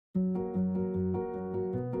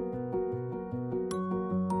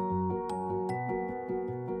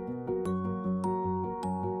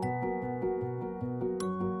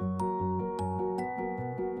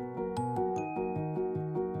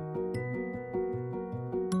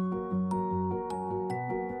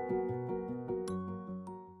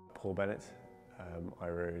Bennett. I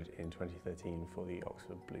rowed in 2013 for the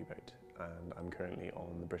Oxford Blue Boat, and I'm currently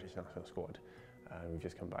on the British national squad. We've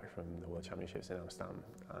just come back from the World Championships in Amsterdam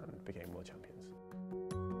and became world champions.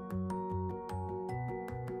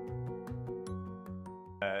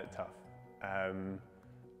 Tough.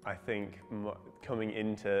 I think coming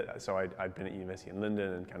into, so I'd been at university in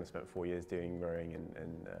London and kind of spent 4 years doing rowing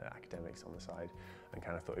and academics on the side, and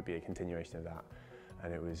kind of thought it'd be a continuation of that,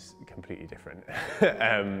 and it was completely different.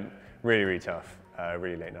 Really, really tough,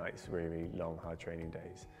 really late nights, really, really long, hard training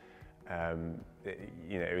days.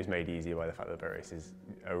 It was made easier by the fact that the boat race is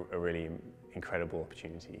a really incredible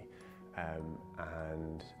opportunity,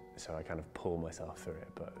 and so I kind of pull myself through it,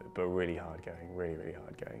 but really hard going, really, really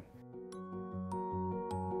hard going.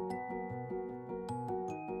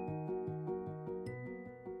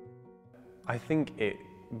 I think it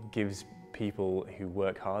gives people who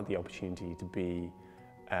work hard the opportunity to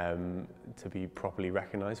be properly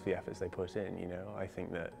recognised for the efforts they put in. You know, I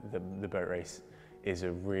think that the boat race is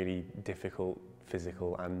a really difficult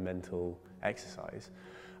physical and mental exercise,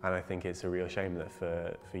 and I think it's a real shame that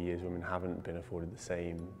for years women haven't been afforded the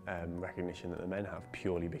same recognition that the men have,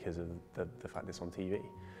 purely because of the fact it's on TV.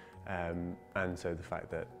 And so the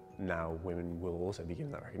fact that now women will also be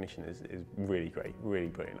given that recognition is really great, really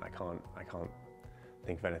brilliant. I can't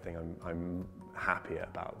think of anything I'm happier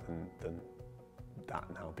about than that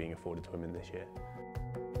now being afforded to women this year.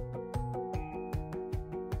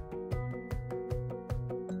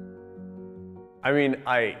 I mean,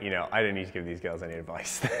 I don't need to give these girls any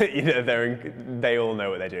advice. They all know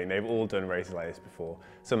what they're doing. They've all done races like this before.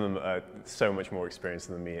 Some of them are so much more experienced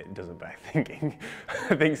than me, it doesn't bear thinking.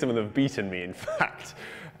 I think some of them have beaten me, in fact.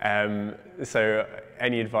 So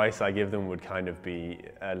any advice I give them would kind of be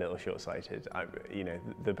a little short-sighted.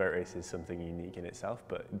 The boat race is something unique in itself,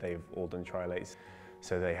 but they've all done tri-lates,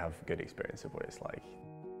 so they have good experience of what it's like.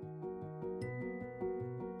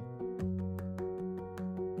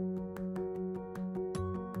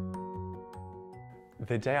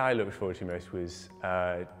 The day I looked forward to most was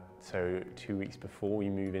so 2 weeks before we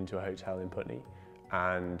move into a hotel in Putney,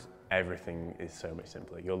 and everything is so much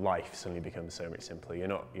simpler. Your life suddenly becomes so much simpler. You're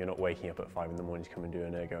not waking up at 5 in the morning to come and do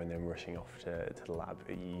an ergo and then rushing off to the lab.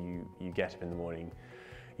 You get up in the morning,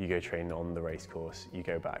 you go train on the race course, you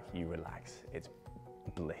go back, you relax. It's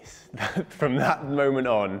bliss. From that moment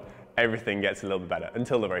on, everything gets a little bit better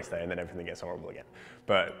until the race day, and then everything gets horrible again.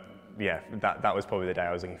 But yeah, that was probably the day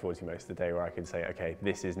I was looking forward to most, the day where I could say, okay,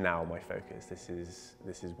 this is now my focus, this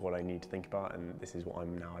is what I need to think about, and this is what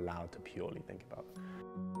I'm now allowed to purely think about.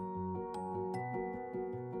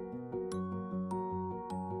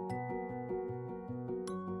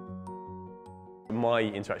 My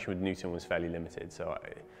interaction with Newton was fairly limited,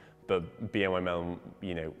 but BNY Mellon,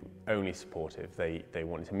 only supportive. They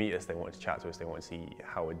wanted to meet us, they wanted to chat to us, they wanted to see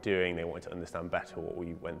how we're doing, they wanted to understand better what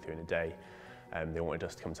we went through in a day. They wanted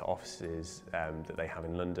us to come to offices that they have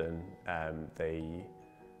in London. They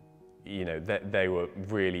were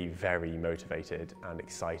really very motivated and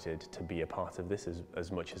excited to be a part of this as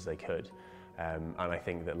much as they could. And I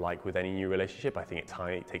think that, like with any new relationship, I think it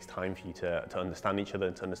takes time for you to understand each other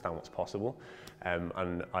and to understand what's possible.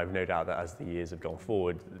 And I've no doubt that as the years have gone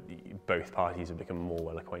forward, both parties have become more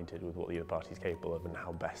well acquainted with what the other party is capable of and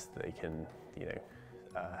how best they can,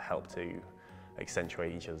 help to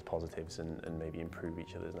accentuate each other's positives and maybe improve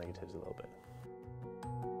each other's negatives a little bit.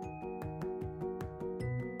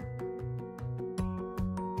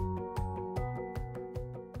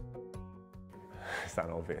 It's that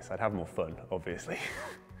obvious. I'd have more fun, obviously.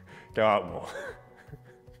 Go out more.